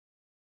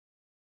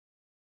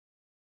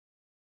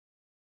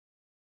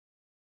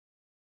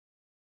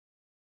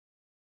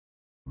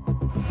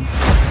I'm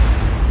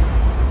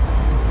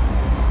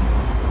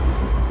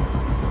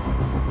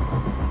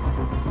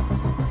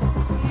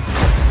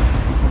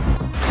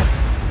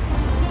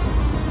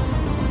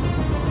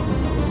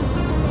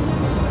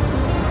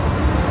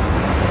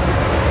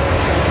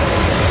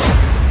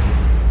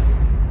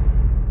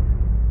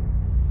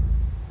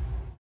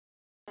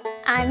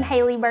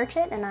Haley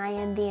Burchett, and I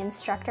am the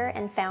instructor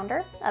and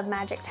founder of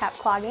Magic Tap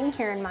Clogging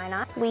here in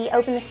Minot. We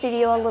opened the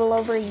studio a little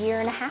over a year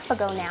and a half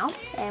ago now,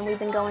 and we've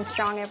been going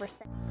strong ever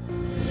since.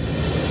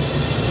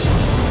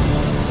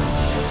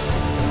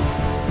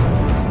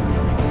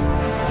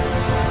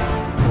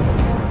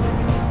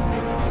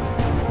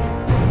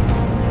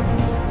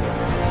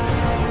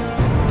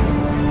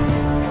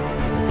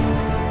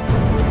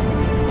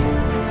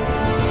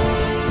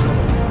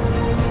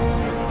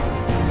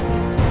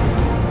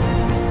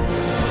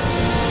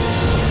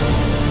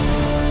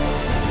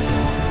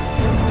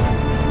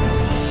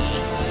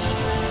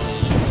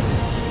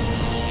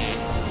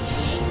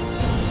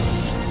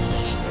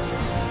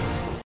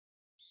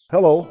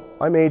 Hello,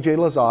 I'm AJ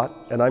Lazat,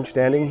 and I'm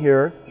standing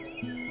here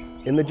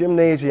in the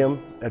gymnasium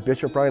at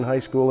Bishop Ryan High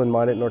School in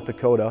Minot, North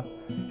Dakota,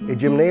 a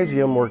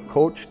gymnasium where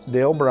Coach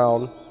Dale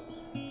Brown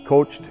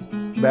coached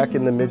back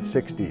in the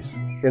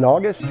mid-60s. In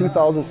August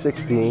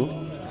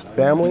 2016,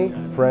 family,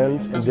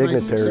 friends, and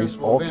dignitaries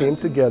all came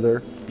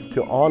together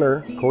to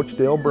honor Coach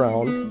Dale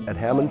Brown at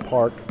Hammond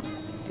Park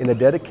in a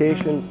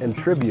dedication and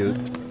tribute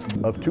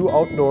of 2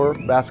 outdoor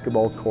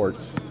basketball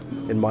courts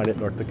in Minot,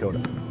 North Dakota.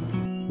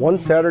 One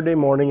Saturday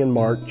morning in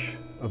March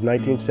of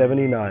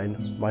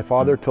 1979, my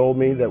father told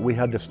me that we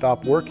had to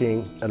stop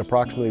working at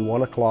approximately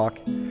 1 o'clock.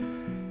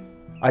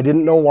 I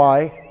didn't know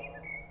why,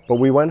 but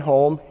we went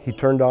home. He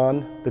turned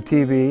on the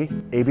TV,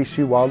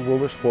 ABC Wild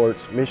World of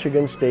Sports,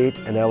 Michigan State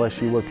and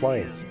LSU were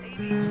playing.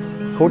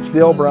 Coach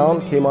Dale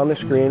Brown came on the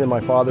screen and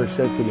my father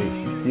said to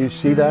me, "You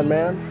see that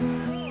man?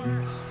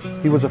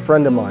 He was a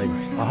friend of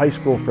mine, a high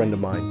school friend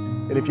of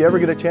mine. And if you ever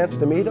get a chance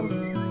to meet him,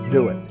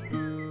 do it."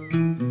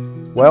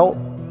 Well,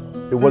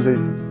 it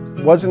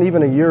wasn't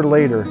even a year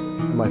later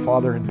and my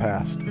father had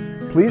passed.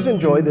 Please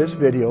enjoy this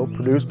video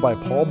produced by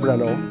Paul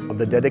Breno of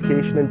the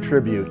dedication and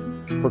tribute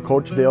for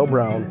Coach Dale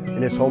Brown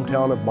in his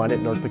hometown of Minot,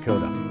 North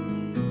Dakota.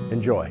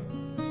 Enjoy.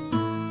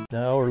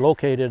 Now we're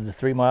located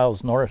 3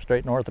 miles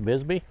straight north of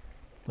Bisbee.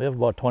 We have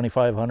about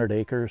 2,500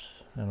 acres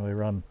and we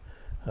run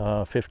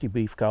 50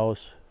 beef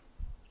cows.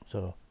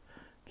 So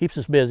keeps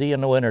us busy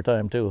in the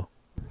wintertime too.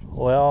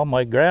 Well,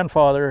 my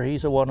grandfather,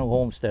 he's the one who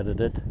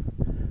homesteaded it.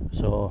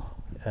 So,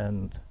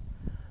 and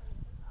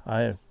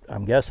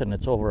I'm guessing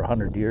it's over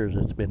 100 years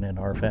it's been in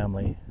our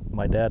family.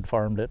 My dad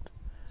farmed it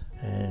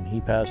and he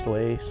passed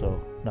away, so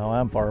now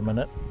I'm farming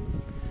it.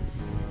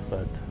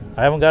 But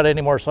I haven't got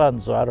any more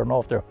sons, so I don't know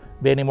if there'll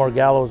be any more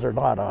gallows or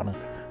not on it.